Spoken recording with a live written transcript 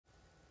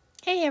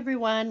Hey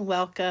everyone,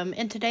 welcome.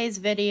 In today's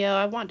video,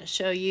 I want to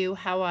show you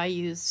how I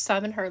use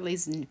Simon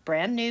Hurley's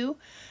brand new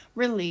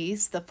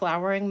release, the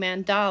Flowering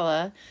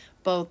Mandala,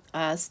 both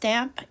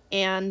stamp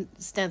and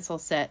stencil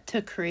set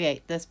to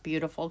create this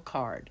beautiful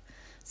card.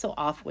 So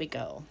off we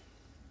go.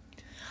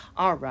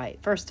 All right,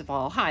 first of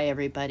all, hi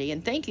everybody,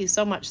 and thank you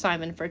so much,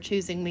 Simon, for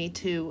choosing me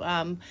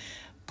to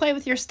play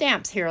with your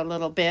stamps here a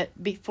little bit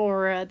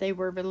before they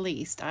were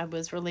released. I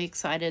was really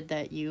excited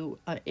that you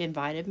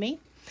invited me.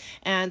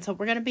 And so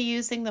we're going to be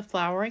using the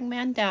Flowering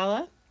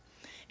Mandala.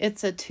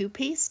 It's a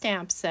two-piece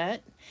stamp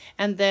set,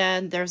 and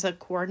then there's a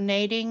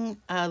coordinating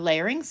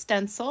layering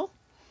stencil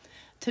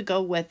to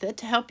go with it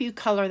to help you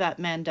color that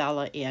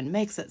mandala in.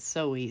 Makes it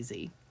so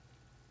easy.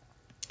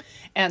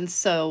 And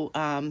so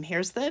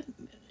here's the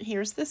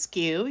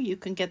SKU. You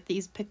can get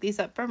these, pick these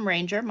up from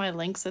Ranger. My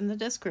link's in the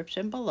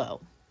description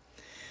below.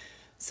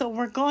 So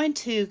we're going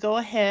to go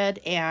ahead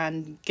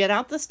and get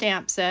out the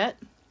stamp set,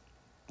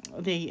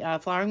 the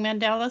Flowering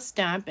Mandala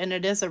stamp, and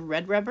it is a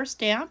red rubber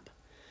stamp,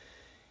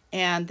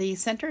 and the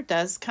center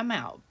does come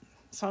out.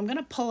 So I'm going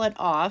to pull it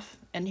off,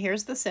 and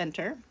here's the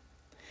center,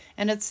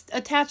 and it's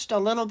attached a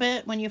little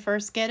bit when you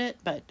first get it,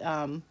 but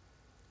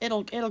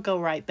it'll go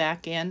right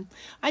back in.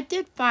 I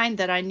did find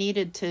that I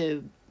needed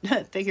to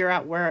figure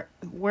out where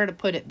to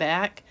put it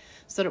back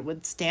so that it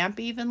would stamp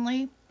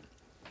evenly.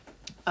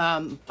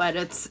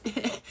 But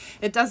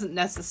it doesn't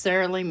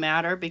necessarily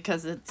matter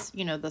because it's,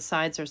 you know, the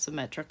sides are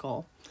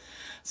symmetrical.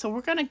 So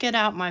we're going to get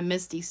out my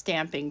Misty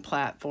stamping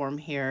platform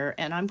here,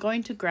 and I'm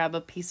going to grab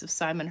a piece of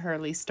Simon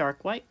Hurley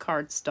Stark White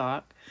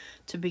cardstock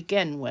to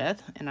begin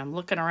with, and I'm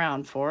looking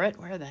around for it.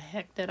 Where the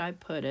heck did I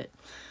put it?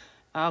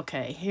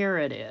 Okay, here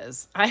it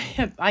is.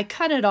 I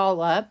cut it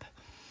all up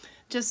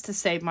just to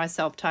save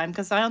myself time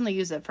because I only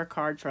use it for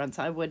card fronts.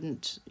 I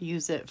wouldn't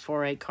use it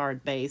for a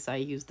card base. I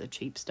use the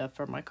cheap stuff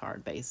for my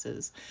card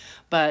bases.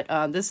 But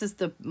this is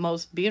the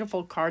most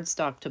beautiful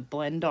cardstock to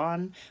blend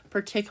on,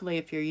 particularly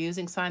if you're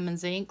using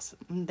Simon's inks.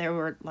 They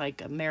were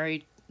like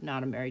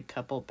not a married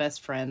couple, best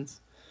friends.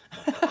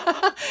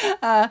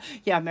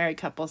 Yeah, married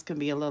couples can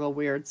be a little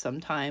weird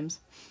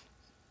sometimes.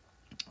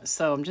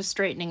 So I'm just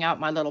straightening out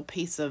my little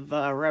piece of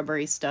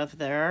rubbery stuff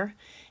there.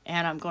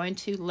 And I'm going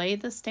to lay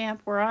the stamp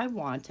where I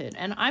want it.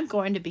 And I'm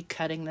going to be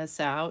cutting this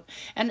out.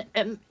 And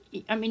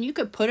I mean, you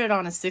could put it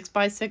on a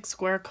 6x6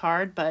 square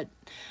card, but,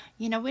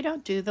 you know, we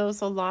don't do those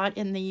a lot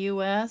in the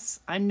U.S.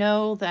 I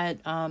know that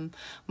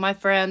my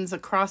friends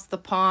across the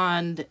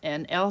pond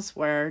and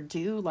elsewhere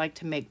do like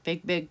to make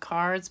big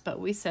cards,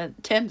 but we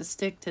tend to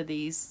stick to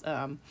these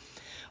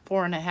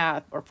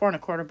 4.5 or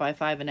 4.25 by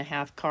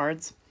 5.5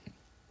 cards.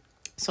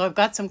 So I've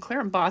got some clear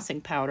embossing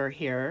powder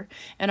here,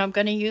 and I'm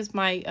going to use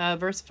my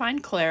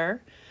VersaFine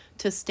Clear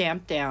to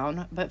stamp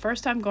down. But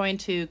first I'm going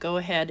to go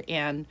ahead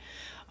and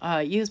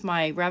use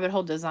my Rabbit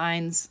Hole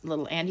Designs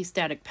little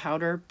anti-static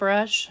powder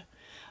brush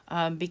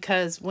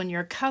because when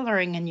you're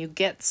coloring and you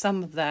get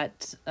some of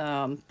that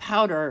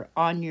powder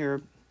on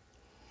your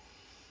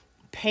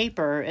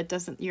paper,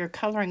 your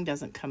coloring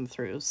doesn't come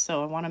through.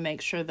 So I want to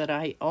make sure that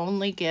I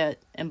only get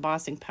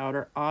embossing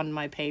powder on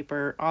my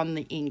paper, on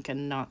the ink,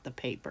 and not the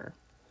paper.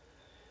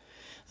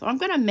 So I'm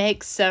going to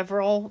make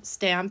several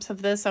stamps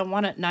of this. I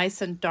want it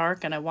nice and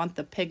dark, and I want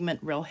the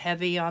pigment real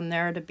heavy on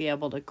there to be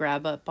able to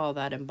grab up all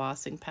that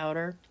embossing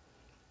powder.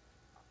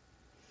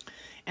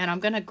 And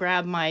I'm going to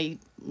grab my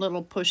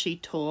little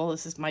pushy tool.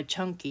 This is my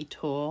chunky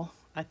tool.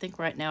 I think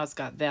right now it's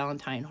got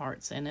Valentine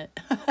hearts in it.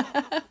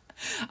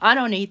 I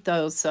don't eat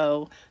those,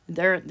 so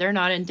they're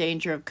not in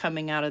danger of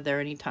coming out of there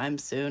anytime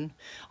soon.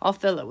 I'll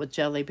fill it with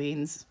jelly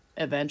beans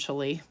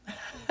eventually.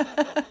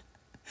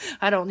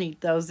 I don't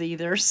eat those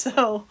either,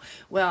 so,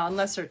 well,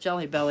 unless they're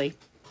Jelly Belly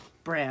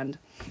brand.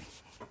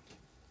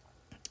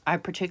 I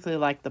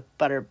particularly like the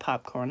buttered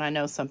popcorn. I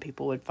know some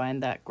people would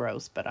find that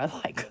gross, but I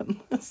like them.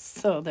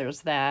 So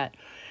there's that.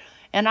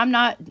 And I'm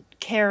not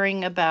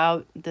caring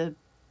about the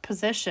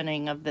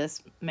positioning of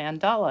this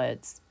mandala.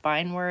 It's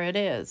fine where it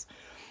is.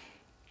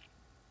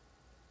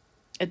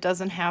 It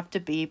doesn't have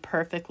to be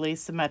perfectly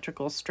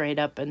symmetrical straight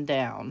up and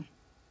down.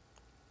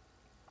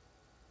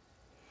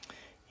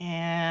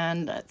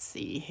 And let's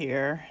see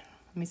here.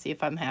 Let me see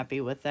if I'm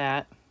happy with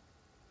that.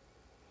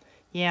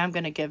 Yeah, I'm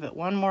going to give it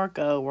one more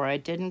go where I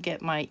didn't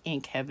get my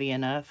ink heavy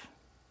enough.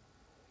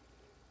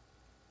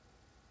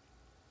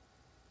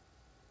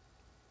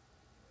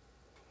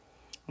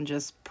 And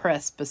just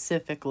press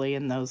specifically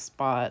in those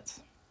spots.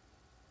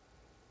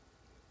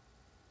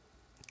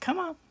 Come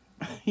on.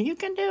 You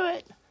can do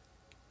it.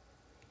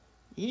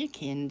 You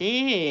can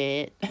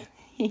do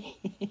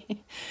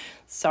it.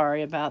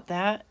 Sorry about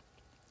that.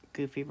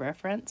 Goofy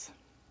reference.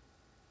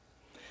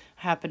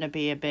 Happen to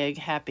be a big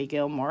Happy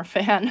Gilmore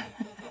fan.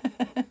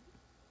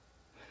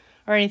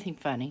 Or anything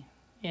funny.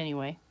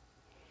 Anyway.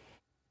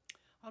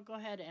 I'll go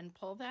ahead and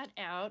pull that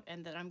out,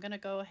 and then I'm going to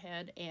go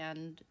ahead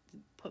and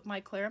put my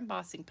clear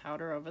embossing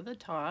powder over the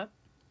top.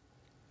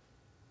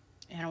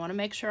 And I want to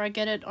make sure I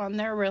get it on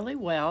there really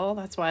well.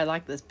 That's why I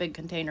like this big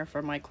container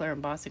for my clear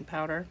embossing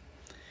powder.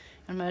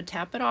 I'm going to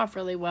tap it off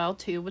really well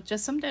too with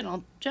just some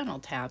gentle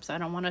taps. I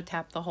don't want to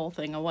tap the whole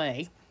thing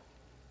away.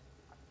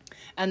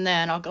 And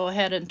then I'll go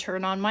ahead and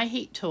turn on my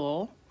heat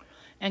tool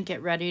and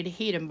get ready to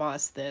heat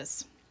emboss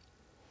this.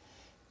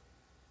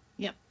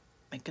 Yep,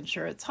 making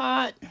sure it's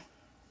hot.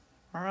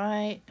 All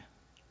right,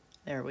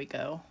 there we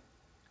go.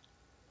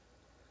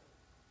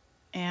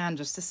 And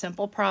just a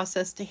simple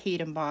process to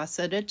heat emboss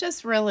it. It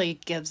just really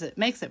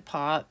makes it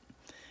pop,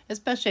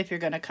 especially if you're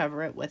going to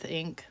cover it with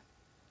ink.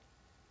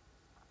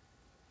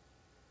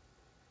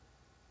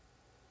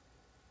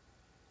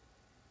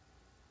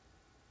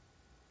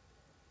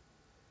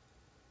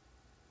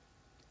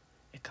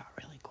 It got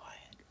really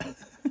quiet.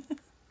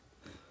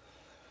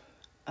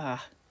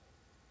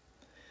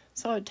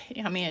 So it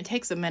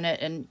takes a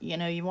minute, and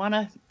you want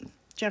to,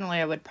 generally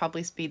I would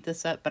probably speed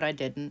this up, but I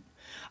didn't.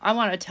 I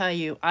want to tell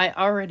you, I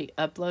already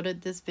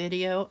uploaded this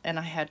video and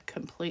I had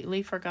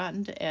completely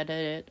forgotten to edit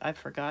it. I've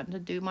forgotten to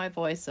do my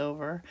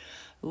voiceover.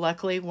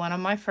 Luckily, one of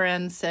my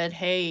friends said,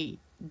 "Hey,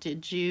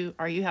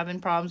 are you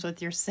having problems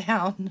with your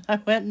sound?" I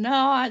went,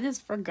 "No, I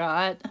just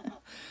forgot."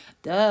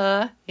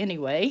 Duh.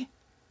 Anyway,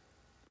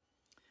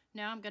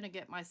 now I'm going to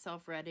get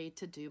myself ready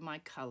to do my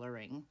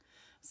coloring.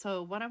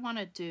 So what I want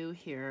to do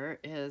here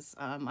is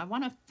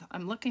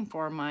I'm looking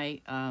for my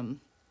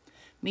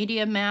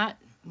media mat,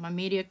 my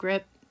media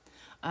grip.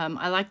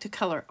 I like to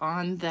color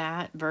on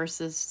that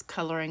versus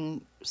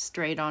coloring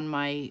straight on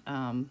my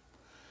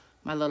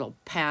my little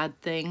pad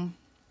thing.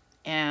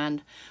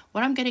 And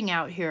what I'm getting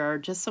out here are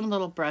just some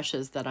little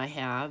brushes that I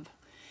have,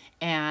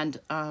 and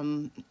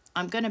I'm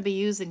going to be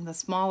using the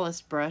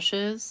smallest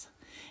brushes,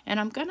 and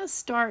I'm going to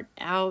start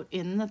out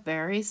in the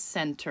very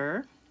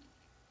center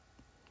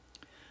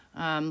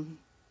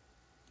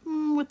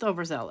with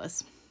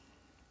overzealous.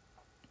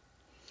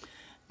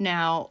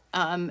 Now,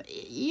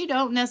 you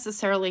don't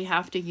necessarily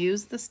have to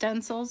use the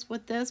stencils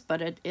with this,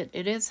 but it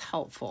is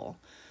helpful,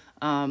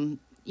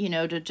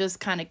 to just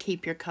kind of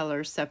keep your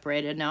colors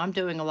separated. Now, I'm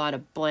doing a lot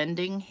of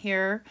blending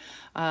here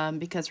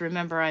because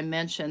remember I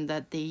mentioned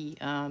that the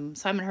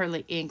Simon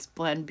Hurley inks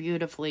blend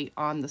beautifully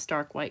on the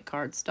stark white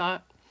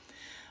cardstock.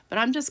 But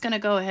I'm just going to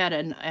go ahead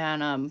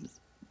and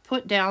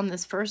put down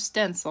this first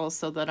stencil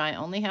so that I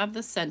only have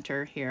the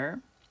center here.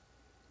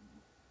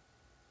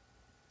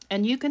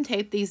 And you can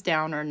tape these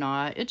down or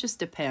not. It just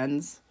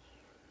depends.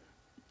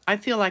 I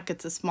feel like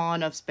it's a small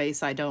enough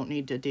space I don't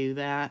need to do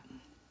that.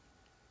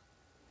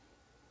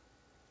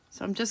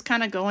 So I'm just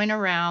kind of going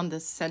around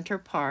this center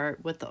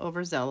part with the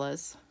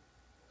overzealous.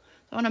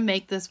 I want to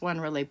make this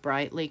one really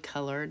brightly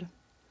colored.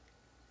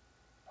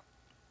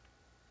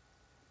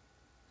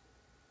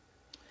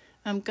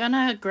 I'm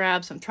gonna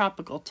grab some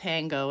Tropical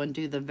Tango and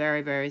do the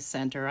very, very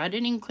center. I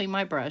didn't even clean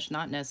my brush,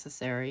 not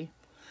necessary.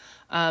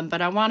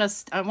 But I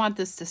want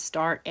this to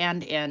start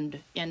and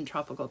end in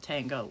Tropical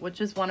Tango,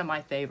 which is one of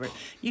my favorite.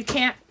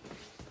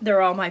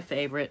 They're all my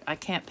favorite. I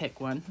can't pick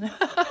one.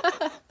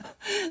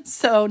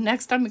 So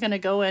next I'm gonna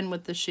go in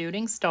with the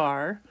Shooting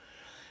Star,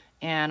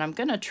 and I'm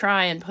gonna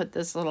try and put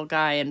this little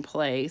guy in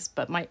place,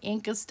 but my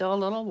ink is still a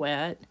little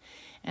wet,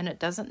 and it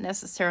doesn't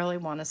necessarily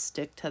want to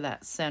stick to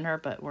that center,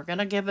 but we're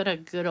gonna give it a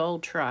good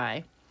old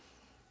try.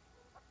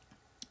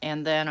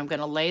 And then I'm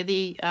going to lay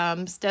the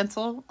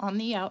stencil on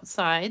the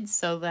outside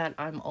so that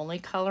I'm only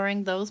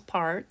coloring those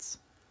parts.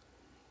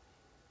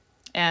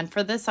 And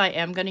for this, I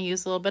am going to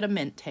use a little bit of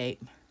mint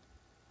tape,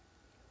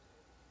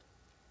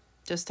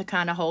 just to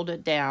kind of hold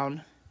it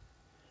down.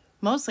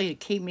 Mostly to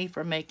keep me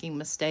from making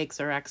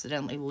mistakes or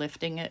accidentally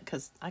lifting it,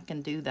 because I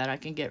can do that. I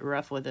can get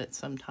rough with it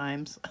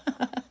sometimes.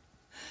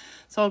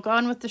 So I'll go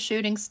on with the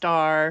Shooting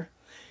Star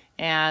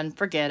and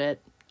forget it.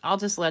 I'll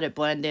just let it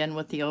blend in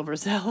with the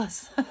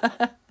overzealous.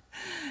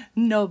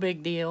 No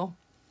big deal.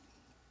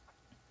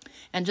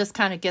 And just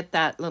kind of get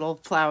that little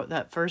flower,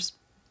 that first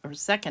or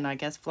second, I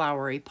guess,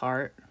 flowery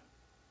part.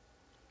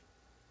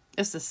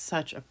 This is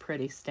such a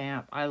pretty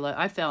stamp.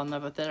 I fell in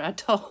love with it. I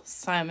told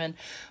Simon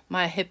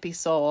my hippie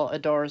soul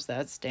adores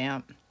that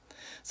stamp.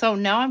 So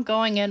now I'm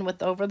going in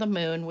with Over the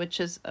Moon, which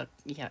is,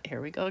 yeah,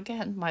 here we go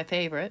again, my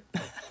favorite.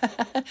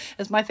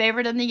 It's my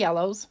favorite in the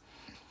yellows.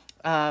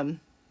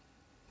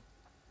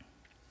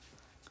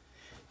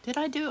 Did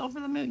I do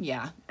Over the Moon?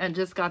 Yeah, and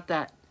just got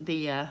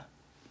the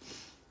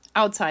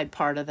outside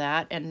part of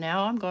that. And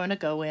now I'm going to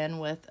go in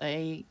with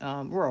a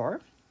Roar.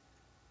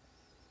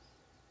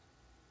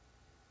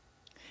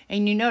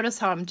 And you notice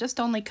how I'm just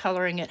only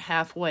coloring it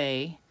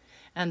halfway,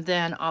 and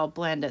then I'll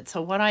blend it. So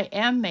what I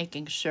am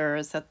making sure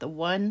is that the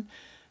one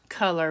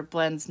color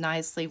blends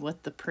nicely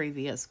with the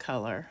previous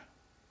color,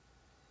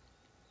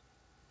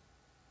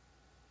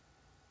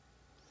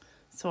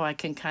 so I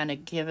can kind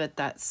of give it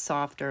that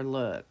softer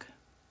look.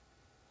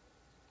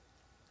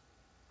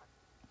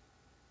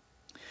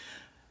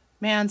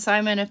 Man,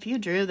 Simon, if you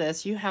drew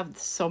this, you have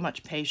so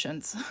much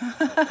patience.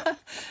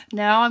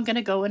 Now I'm going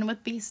to go in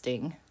with Bee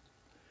Sting.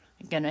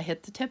 I'm going to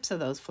hit the tips of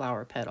those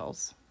flower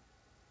petals.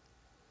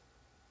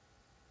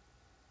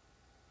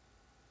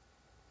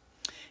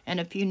 And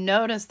if you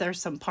notice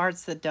there's some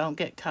parts that don't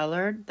get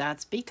colored,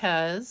 that's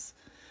because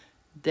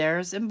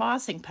there's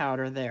embossing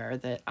powder there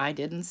that I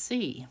didn't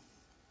see.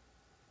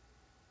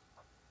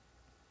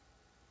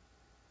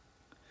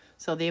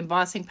 So the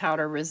embossing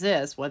powder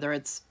resists, whether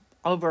it's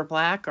over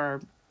black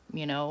or,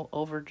 you know,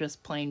 over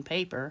just plain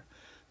paper,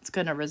 it's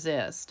going to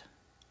resist.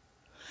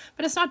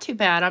 But it's not too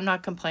bad. I'm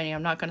not complaining.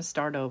 I'm not going to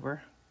start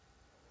over.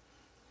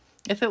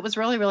 If it was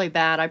really, really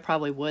bad, I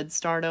probably would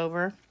start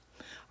over.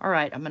 All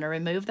right, I'm going to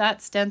remove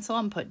that stencil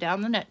and put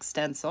down the next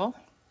stencil.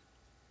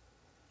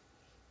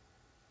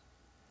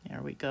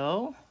 There we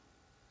go.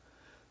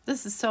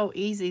 This is so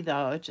easy,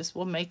 though. It just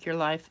will make your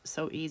life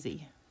so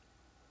easy.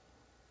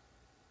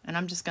 And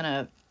I'm just going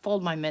to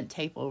fold my mint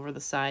tape over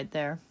the side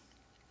there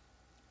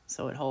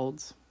so it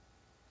holds.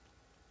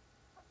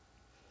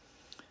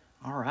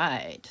 All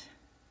right.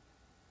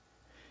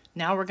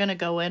 Now we're going to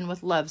go in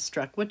with Love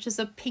Struck, which is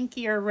a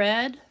pinkier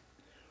red.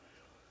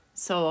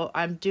 So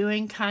I'm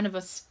doing kind of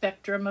a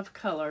spectrum of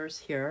colors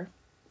here.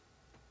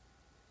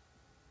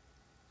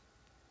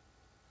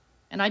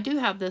 And I do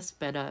have this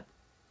sped up.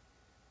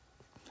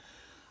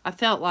 I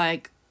felt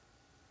like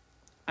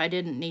I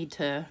didn't need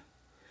to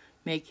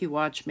make you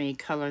watch me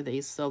color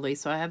these slowly,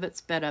 so I have it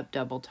sped up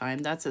double time.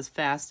 That's as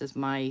fast as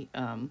my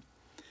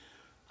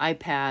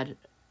iPad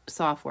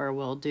software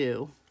will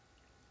do.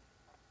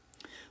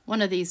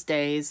 One of these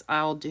days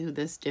I'll do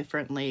this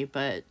differently,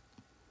 but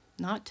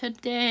not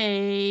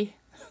today.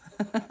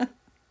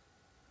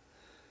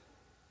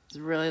 It's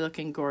really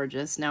looking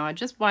gorgeous. Now I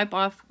just wipe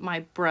off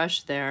my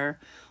brush there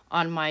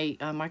on my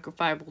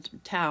microfiber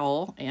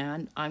towel,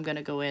 and I'm going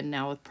to go in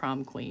now with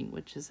Prom Queen,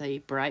 which is a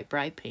bright,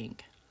 bright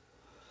pink.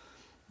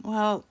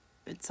 Well,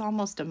 it's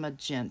almost a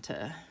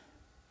magenta.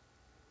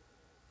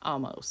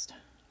 Almost.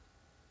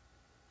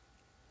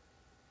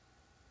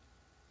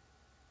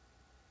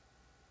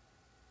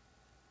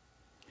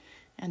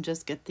 And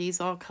just get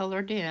these all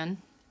colored in.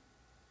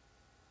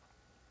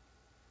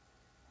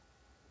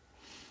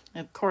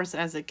 Of course,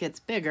 as it gets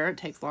bigger, it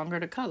takes longer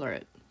to color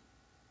it.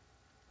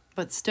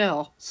 But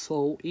still,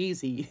 so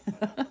easy.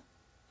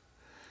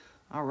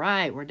 All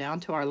right, we're down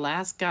to our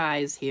last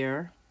guys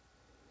here.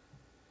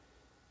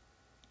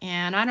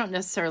 And I don't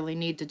necessarily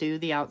need to do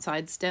the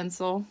outside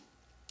stencil.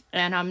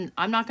 And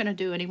I'm not going to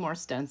do any more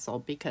stencil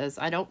because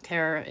I don't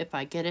care if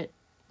I get it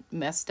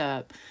messed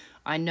up.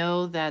 I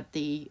know that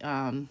the,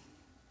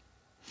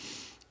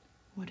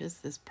 what is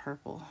this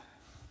purple?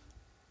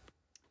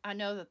 I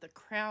know that the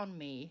Crown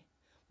Me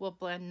will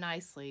blend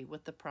nicely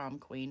with the Prom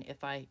Queen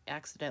if I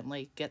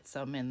accidentally get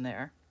some in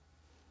there.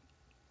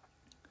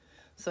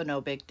 So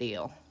no big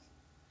deal.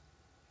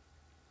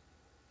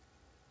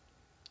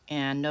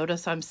 And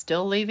notice I'm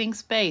still leaving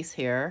space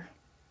here,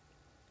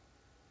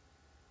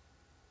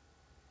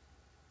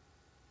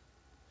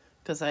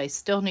 because I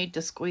still need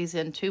to squeeze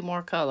in 2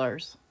 more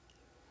colors.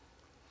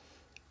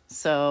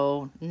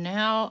 So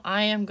now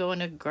I am going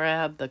to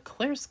grab the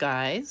Clear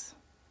Skies,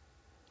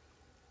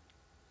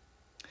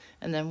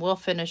 and then we'll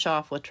finish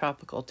off with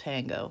Tropical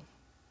Tango.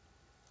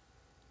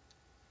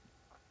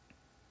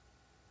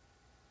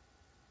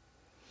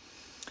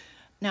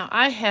 Now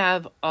I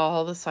have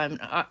all the Simon,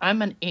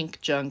 I'm an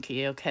ink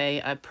junkie, okay?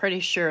 I'm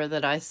pretty sure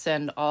that I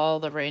send all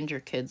the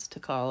Ranger kids to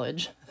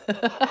college.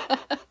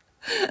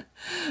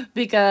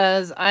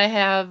 Because I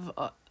have,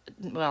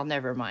 well,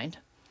 never mind.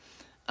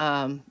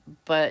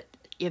 But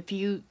if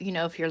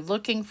if you're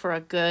looking for a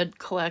good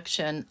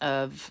collection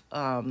of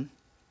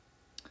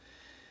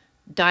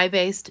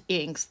dye-based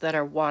inks that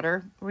are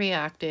water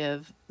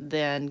reactive,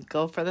 then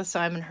go for the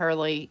Simon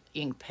Hurley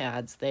ink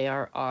pads. They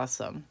are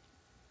awesome.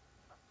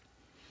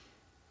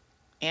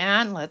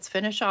 And let's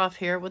finish off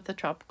here with the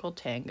Tropical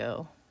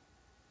Tango.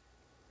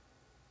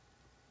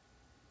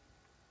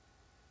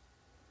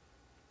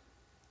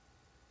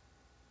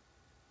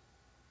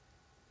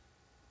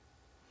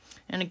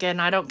 And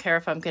again, I don't care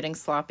if I'm getting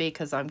sloppy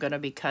because I'm going to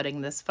be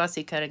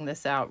fussy cutting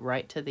this out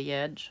right to the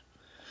edge.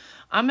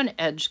 I'm an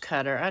edge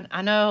cutter.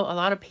 I know a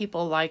lot of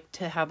people like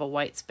to have a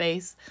white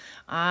space.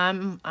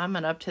 I'm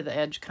an up to the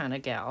edge kind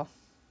of gal.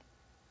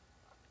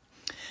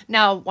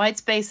 Now, white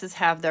spaces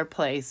have their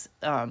place,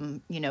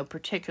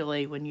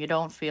 particularly when you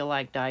don't feel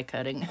like die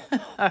cutting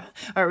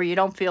or you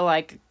don't feel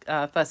like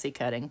fussy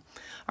cutting.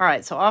 All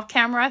right, so off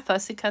camera, I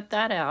fussy cut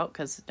that out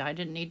because I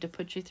didn't need to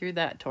put you through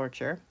that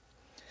torture.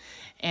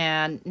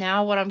 And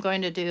now what I'm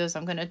going to do is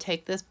I'm going to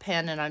take this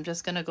pen and I'm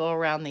just going to go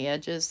around the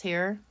edges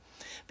here,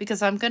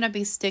 because I'm going to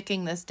be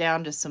sticking this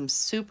down to some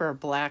super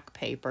black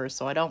paper,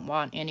 so I don't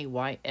want any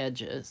white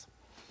edges.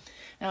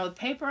 Now, the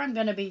paper I'm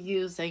going to be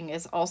using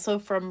is also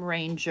from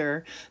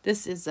Ranger.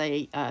 This is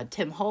a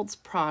Tim Holtz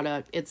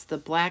product. It's the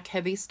black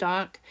heavy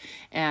stock,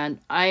 and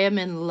I am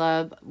in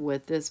love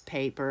with this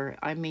paper.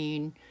 I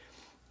mean,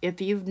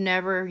 if you've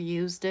never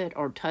used it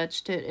or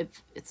touched it,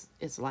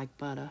 it's like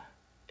butter.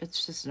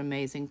 It's just an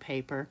amazing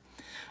paper.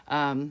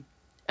 I'm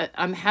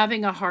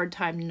having a hard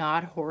time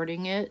not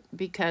hoarding it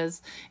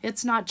because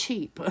it's not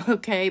cheap,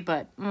 okay?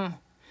 But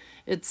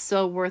it's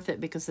so worth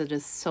it because it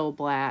is so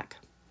black.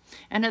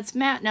 And it's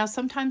matte. Now,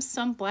 sometimes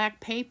some black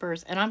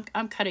papers, and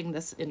I'm cutting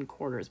this in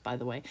quarters, by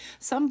the way.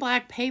 Some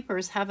black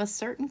papers have a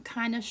certain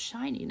kind of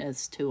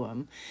shininess to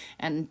them.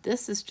 And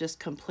this is just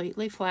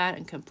completely flat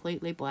and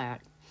completely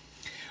black.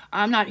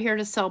 I'm not here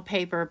to sell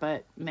paper,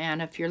 but man,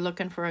 if you're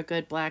looking for a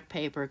good black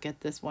paper, get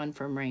this one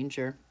from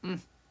Ranger.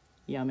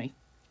 Yummy.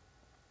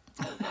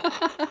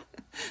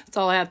 That's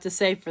all I have to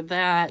say for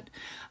that.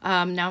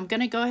 Now I'm going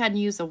to go ahead and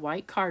use a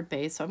white card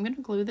base. So I'm going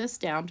to glue this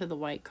down to the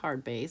white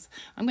card base.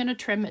 I'm going to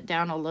trim it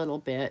down a little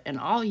bit, and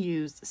I'll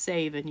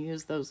save and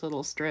use those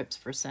little strips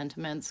for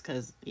sentiments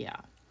because, yeah.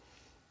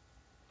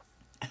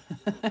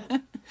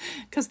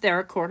 Because they're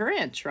a 1/4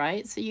 inch,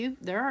 right? So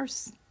there are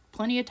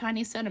plenty of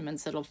tiny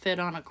sentiments that'll fit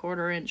on a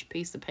 1/4 inch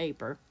piece of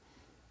paper.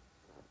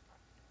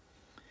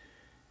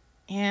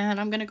 And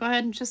I'm going to go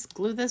ahead and just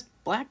glue this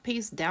black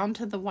piece down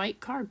to the white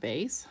card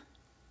base.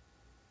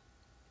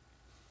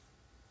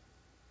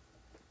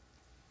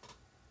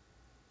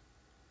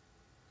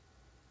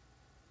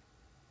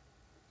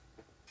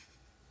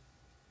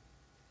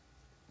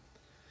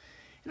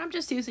 And I'm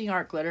just using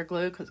art glitter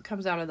glue because it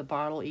comes out of the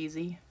bottle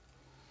easy.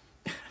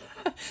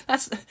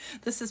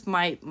 This is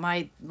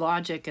my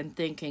logic and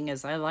thinking,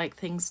 is I like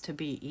things to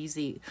be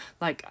easy.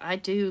 Like, I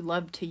do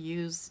love to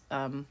use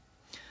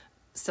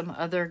some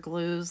other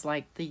glues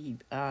like the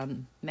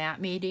matte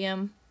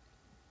medium,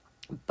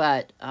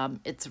 but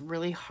it's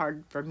really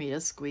hard for me to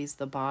squeeze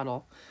the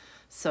bottle.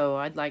 So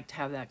I'd like to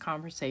have that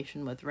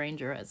conversation with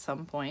Ranger at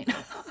some point.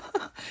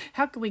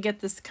 How can we get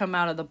this to come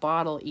out of the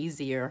bottle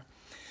easier?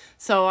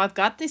 So I've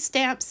got the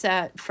stamp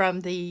set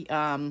from the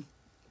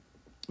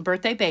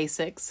Birthday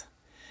Basics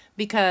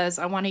because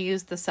I want to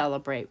use the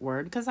celebrate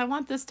word because I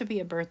want this to be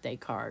a birthday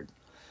card.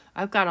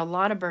 I've got a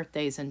lot of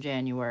birthdays in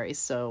January,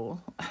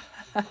 so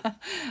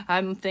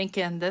I'm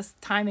thinking this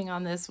timing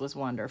on this was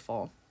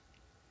wonderful.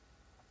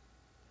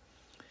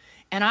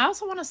 And I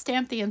also want to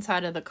stamp the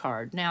inside of the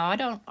card. Now, I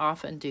don't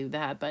often do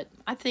that, but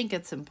I think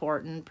it's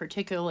important,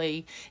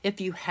 particularly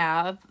if you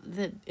have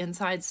the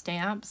inside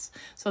stamps.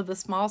 So the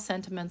small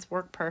sentiments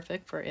work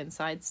perfect for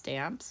inside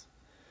stamps.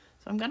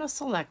 So I'm going to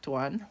select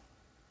one.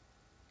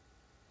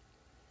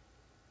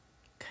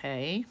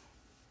 Okay.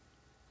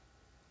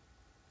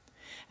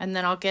 And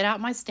then I'll get out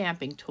my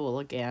stamping tool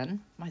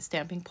again, my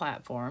stamping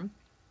platform,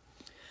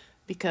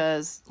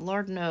 because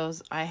Lord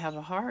knows I have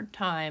a hard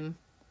time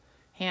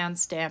hand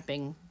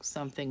stamping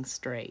something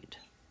straight.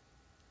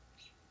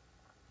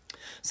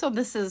 So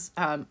this is,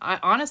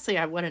 honestly,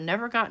 I would have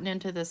never gotten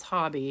into this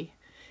hobby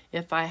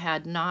if I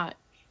had not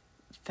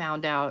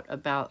found out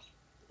about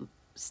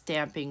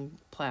stamping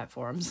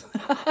platforms.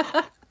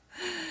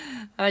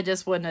 I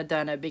just wouldn't have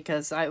done it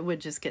because I would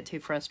just get too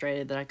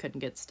frustrated that I couldn't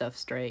get stuff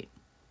straight.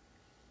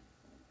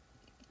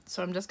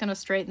 So I'm just going to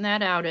straighten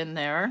that out in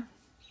there.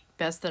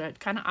 Best that I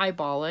kind of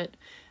eyeball it,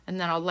 and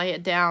then I'll lay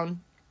it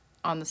down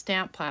on the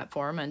stamp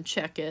platform and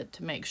check it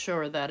to make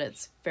sure that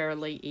it's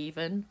fairly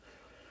even.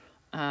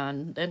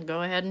 And then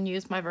go ahead and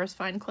use my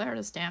VersaFine Clair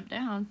to stamp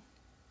down.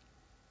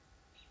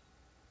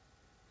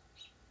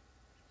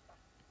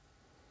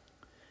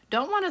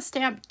 Don't want to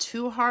stamp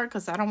too hard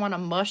because I don't want to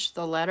mush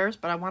the letters,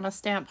 but I want to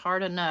stamp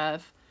hard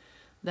enough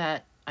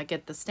that I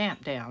get the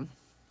stamp down.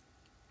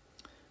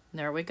 And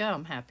there we go.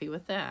 I'm happy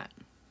with that.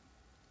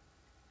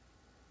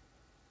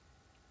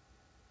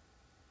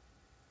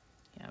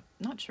 Yep,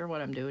 not sure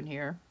what I'm doing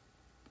here.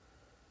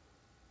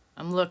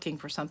 I'm looking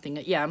for something.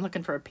 Yeah, I'm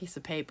looking for a piece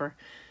of paper.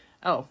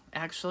 Oh,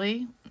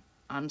 actually,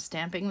 I'm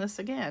stamping this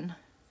again.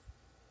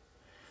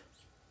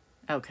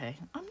 Okay,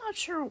 I'm not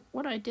sure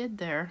what I did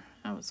there.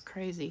 That was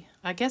crazy.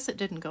 I guess it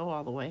didn't go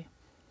all the way.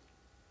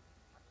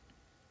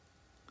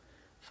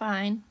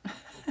 Fine.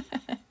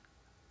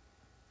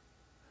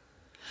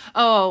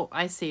 Oh,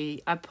 I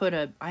see. I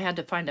had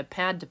to find a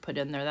pad to put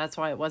in there. That's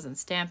why it wasn't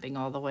stamping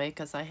all the way,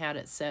 because I had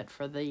it set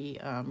for the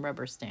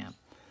rubber stamp.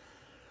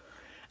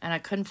 And I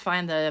couldn't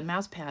find the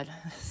mouse pad.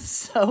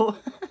 So,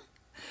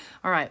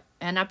 all right.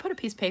 And I put a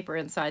piece of paper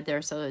inside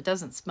there so it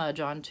doesn't smudge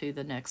onto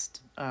the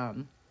next,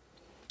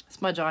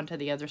 smudge onto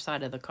the other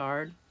side of the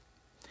card.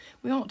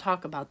 We won't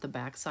talk about the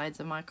back sides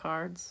of my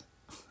cards.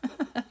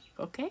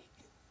 Okay?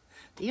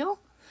 Deal?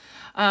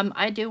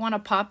 I do want to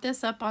pop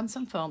this up on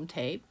some foam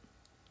tape.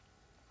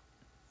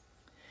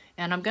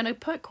 And I'm going to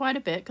put quite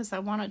a bit because I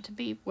want it to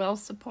be well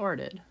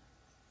supported.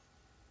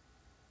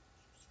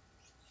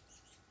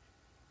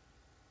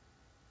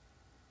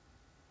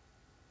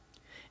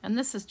 And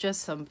this is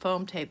just some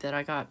foam tape that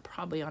I got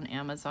probably on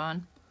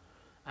Amazon.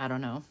 I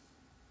don't know.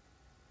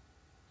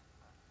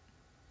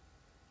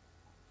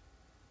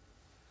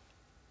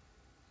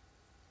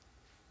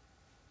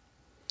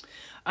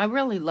 I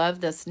really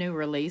love this new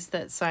release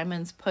that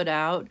Simon's put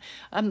out.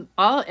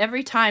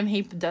 Every time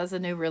he does a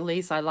new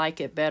release, I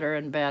like it better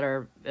and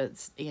better.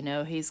 It's, you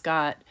know, he's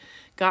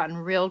gotten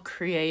real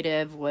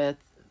creative with,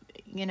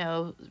 you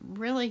know,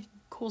 really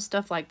cool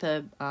stuff like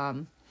the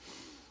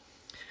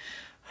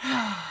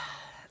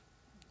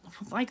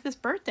like this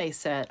birthday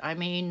set. I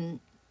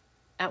mean,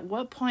 at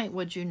what point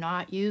would you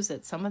not use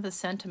it? Some of the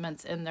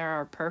sentiments in there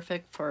are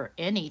perfect for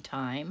any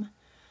time.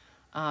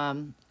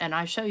 And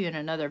I'll show you in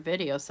another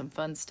video some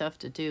fun stuff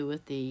to do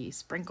with the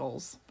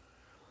sprinkles.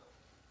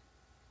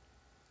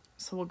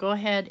 So we'll go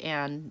ahead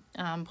and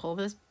pull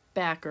this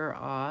backer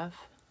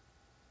off.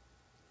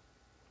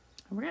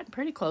 We're getting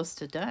pretty close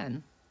to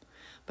done.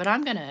 But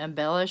I'm going to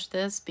embellish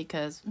this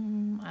because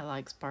I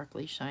like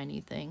sparkly, shiny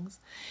things.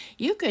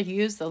 You could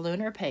use the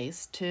lunar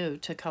paste, too,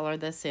 to color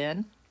this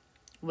in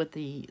with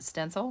the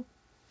stencil.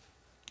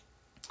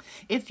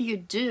 If you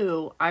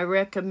do, I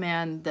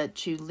recommend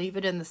that you leave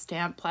it in the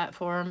stamp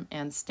platform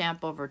and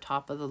stamp over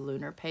top of the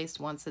lunar paste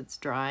once it's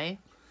dry.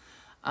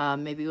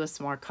 Maybe with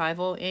some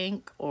archival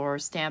ink, or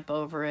stamp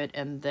over it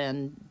and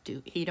then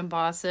heat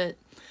emboss it,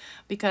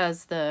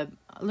 because the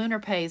lunar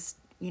paste,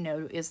 you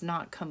know, is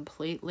not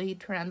completely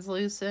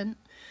translucent.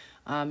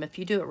 If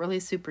you do it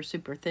really super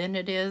thin,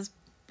 it is,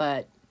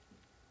 but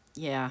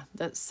yeah,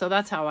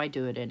 that's how I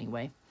do it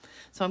anyway.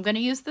 So I'm going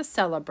to use the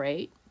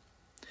Celebrate.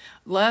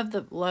 Love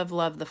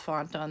the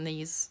font on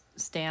these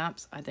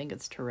stamps. I think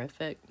it's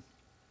terrific.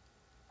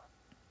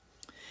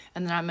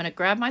 And then I'm going to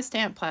grab my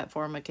stamp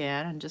platform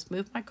again and just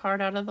move my card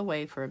out of the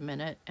way for a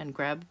minute and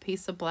grab a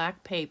piece of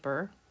black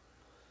paper,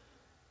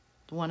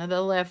 one of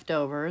the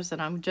leftovers, and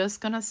I'm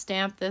just going to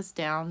stamp this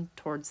down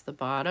towards the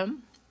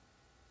bottom.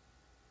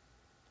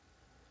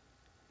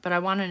 But I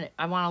want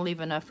to leave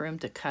enough room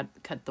to cut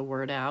the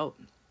word out.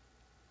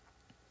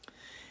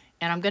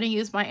 And I'm going to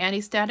use my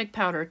anti-static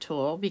powder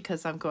tool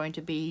because I'm going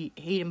to be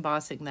heat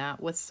embossing that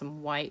with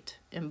some white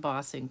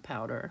embossing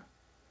powder.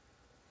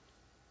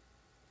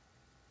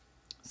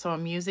 So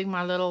I'm using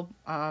my little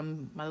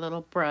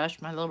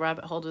brush, my little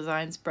Rabbit Hole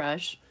Designs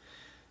brush,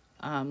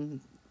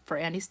 for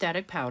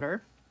anti-static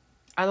powder.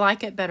 I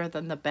like it better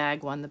than the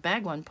bag one. The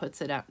bag one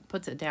puts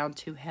it down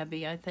too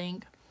heavy, I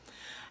think.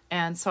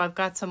 And so I've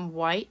got some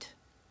white,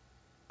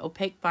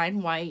 opaque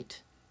fine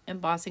white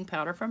embossing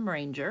powder from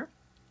Ranger.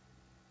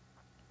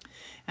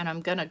 And I'm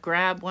gonna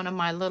grab one of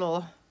my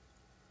little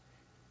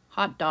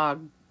hot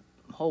dog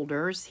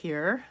holders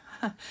here.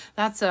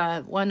 That's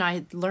one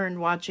I learned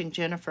watching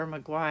Jennifer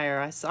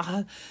McGuire. I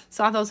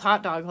saw those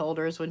hot dog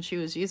holders when she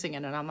was using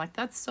it, and I'm like,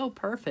 that's so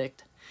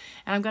perfect.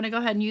 And I'm going to go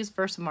ahead and use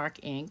Versamark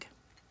ink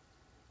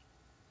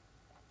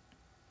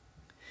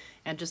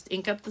and just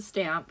ink up the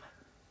stamp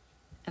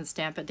and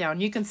stamp it down.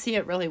 You can see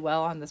it really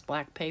well on this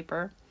black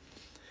paper,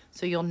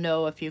 so you'll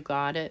know if you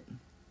got it.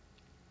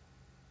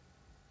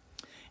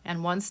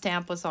 And one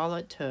stamp was all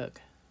it took.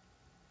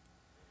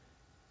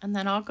 And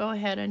then I'll go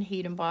ahead and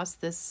heat emboss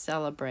this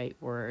Celebrate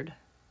word.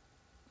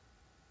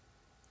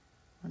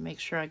 I'll make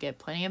sure I get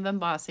plenty of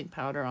embossing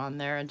powder on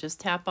there and just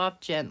tap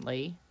off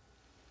gently.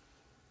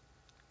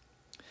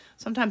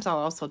 Sometimes I'll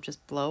also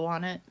just blow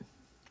on it.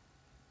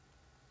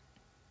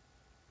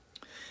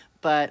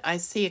 But I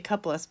see a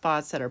couple of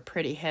spots that are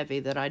pretty heavy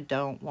that I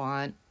don't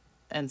want.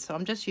 And so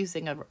I'm just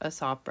using a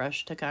soft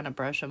brush to kind of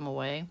brush them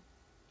away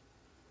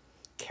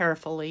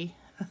carefully.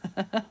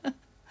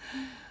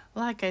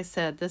 Like I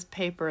said, this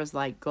paper is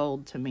like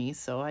gold to me,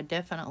 so I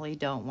definitely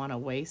don't want to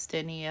waste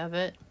any of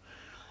it.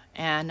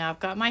 And now I've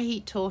got my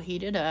heat tool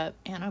heated up,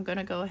 and I'm going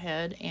to go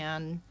ahead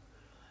and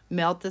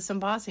melt this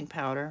embossing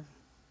powder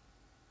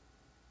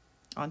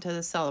onto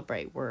the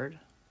Celebrate word.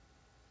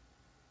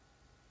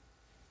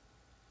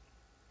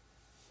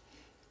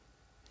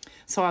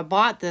 So I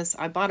bought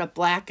a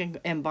black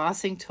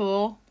embossing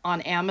tool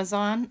on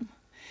Amazon,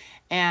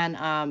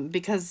 and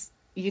because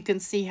you can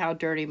see how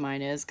dirty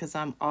mine is because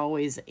I'm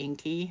always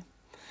inky.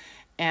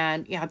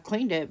 And yeah, I've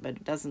cleaned it, but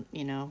it doesn't,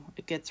 you know,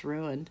 it gets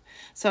ruined.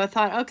 So I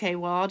thought, okay,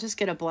 well, I'll just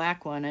get a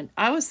black one. And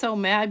I was so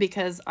mad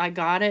because I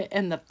got it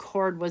and the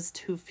cord was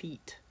 2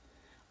 feet.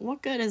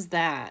 What good is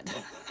that?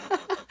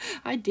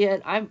 I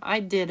did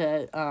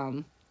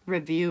a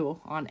review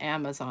on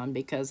Amazon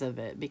because of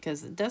it,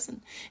 because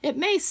it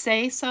may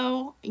say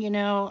so, you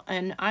know,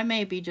 and I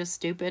may be just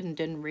stupid and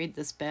didn't read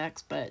the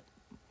specs, but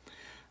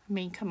I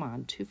mean, come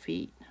on, 2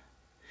 feet.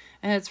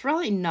 And it's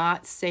really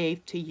not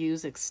safe to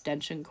use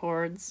extension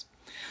cords.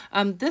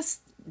 This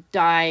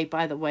die,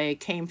 by the way,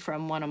 came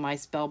from one of my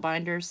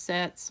Spellbinders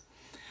sets.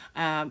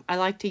 I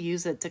like to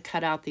use it to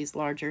cut out these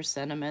larger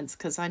sentiments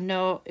because I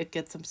know it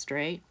gets them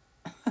straight.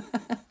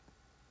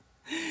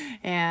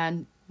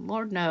 And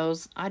Lord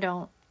knows I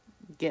don't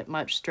get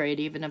much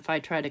straight, even if I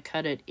try to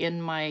cut it in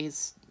my,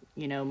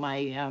 you know,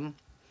 my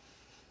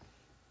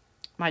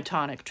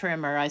tonic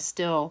trimmer.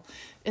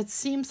 It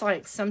seems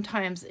like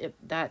sometimes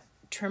that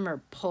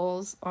trimmer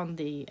pulls on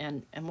the,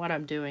 and what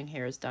I'm doing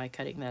here is die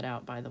cutting that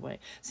out, by the way.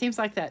 Seems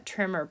like that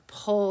trimmer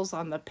pulls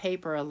on the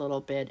paper a little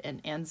bit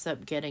and ends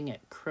up getting it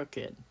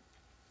crooked.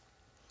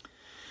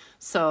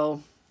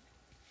 So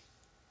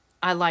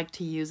I like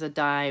to use a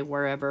die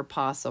wherever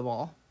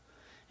possible,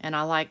 and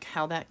I like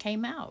how that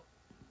came out.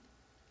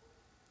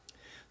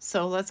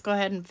 So let's go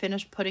ahead and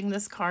finish putting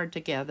this card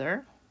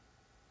together.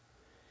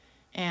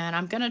 And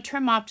I'm going to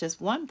trim off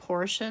just one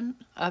portion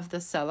of the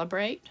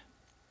Celebrate,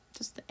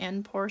 just the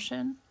end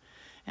portion.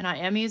 And I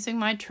am using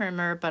my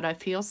trimmer, but I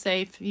feel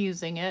safe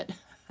using it.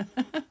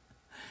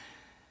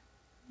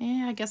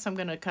 Yeah, I guess I'm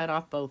going to cut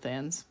off both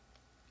ends.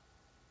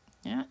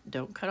 Yeah,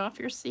 don't cut off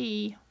your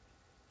C.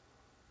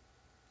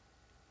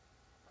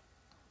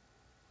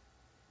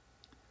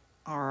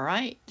 All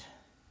right.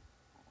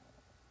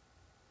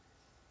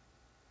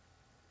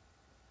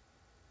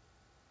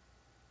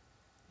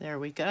 There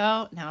we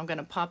go. Now I'm going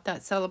to pop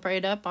that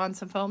Celebrate up on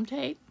some foam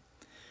tape.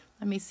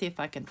 Let me see if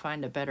I can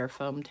find a better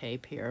foam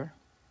tape here.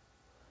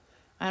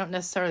 I don't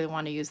necessarily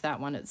want to use that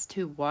one. It's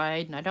too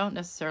wide, and I don't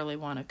necessarily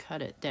want to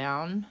cut it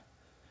down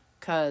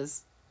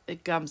because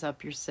it gums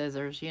up your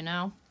scissors, you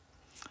know?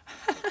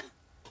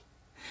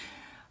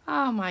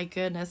 Oh my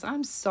goodness,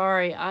 I'm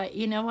sorry.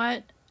 You know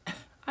what?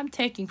 I'm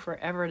taking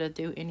forever to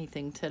do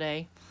anything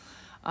today.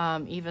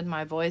 Even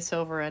my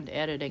voiceover and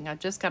editing. I've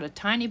just got a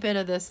tiny bit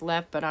of this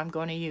left, but I'm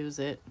going to use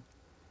it.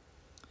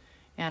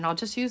 And I'll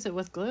just use it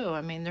with glue.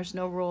 I mean, there's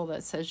no rule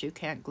that says you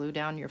can't glue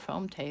down your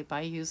foam tape.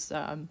 I use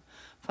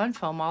fun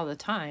foam all the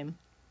time.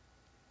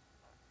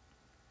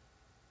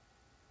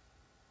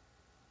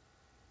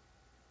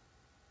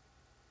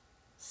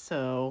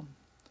 So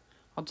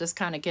I'll just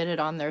kind of get it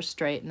on there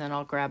straight, and then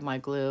I'll grab my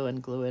glue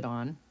and glue it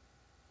on.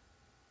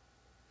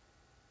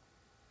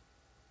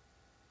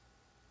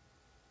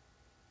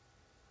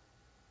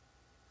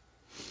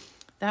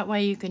 That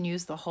way you can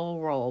use the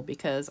whole roll,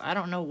 because I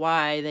don't know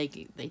why they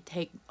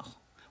take,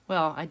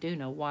 well, I do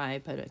know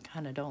why, but I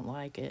kind of don't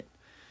like it.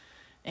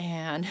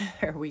 And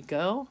there we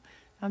go.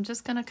 I'm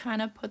just going to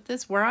kind of put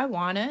this where I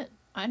want it.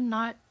 I'm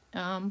not,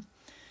 I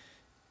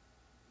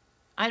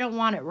don't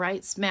want it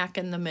right smack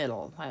in the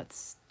middle.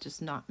 That's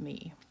just not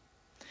me.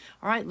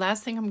 All right,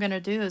 last thing I'm going to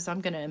do is I'm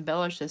going to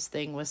embellish this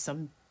thing with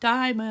some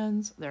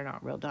diamonds. They're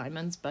not real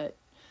diamonds, but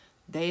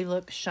they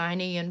look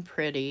shiny and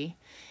pretty.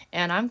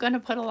 And I'm going to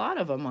put a lot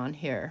of them on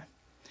here.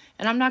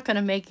 And I'm not going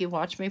to make you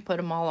watch me put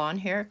them all on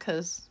here,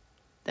 because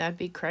that'd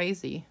be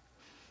crazy.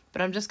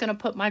 But I'm just going to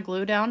put my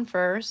glue down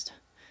first,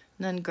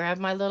 and then grab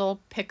my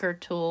little picker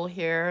tool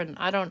here. And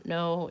I don't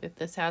know if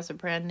this has a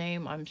brand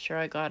name. I'm sure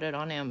I got it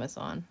on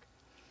Amazon.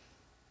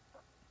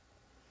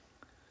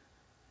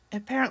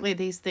 Apparently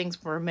these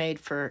things were made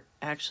for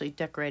actually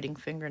decorating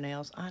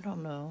fingernails. I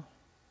don't know.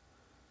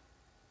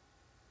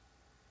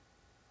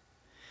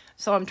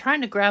 So I'm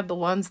trying to grab the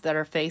ones that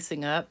are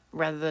facing up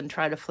rather than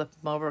try to flip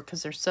them over,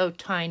 because they're so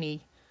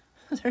tiny.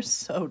 They're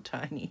so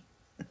tiny.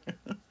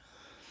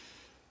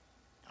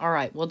 All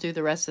right, we'll do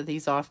the rest of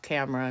these off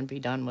camera and be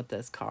done with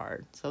this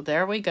card. So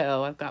there we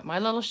go. I've got my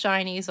little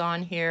shinies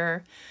on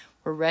here.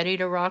 We're ready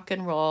to rock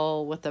and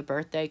roll with a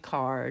birthday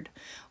card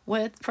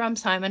from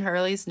Simon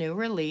Hurley's new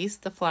release,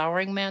 the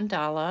Flowering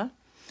Mandala,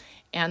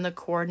 and the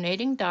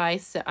coordinating die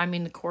set,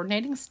 the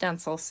coordinating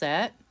stencil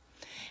set,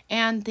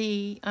 and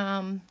the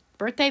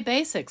Birthday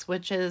Basics,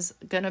 which is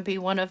going to be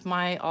one of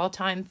my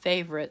all-time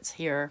favorites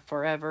here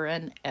forever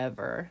and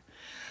ever.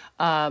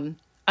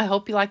 I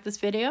hope you like this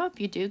video. If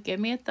you do, give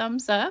me a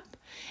thumbs up.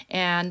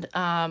 And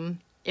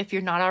if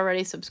you're not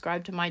already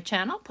subscribed to my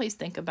channel, please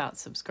think about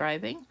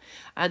subscribing.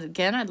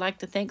 Again, I'd like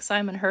to thank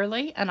Simon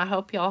Hurley, and I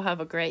hope you all have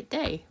a great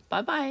day.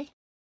 Bye-bye.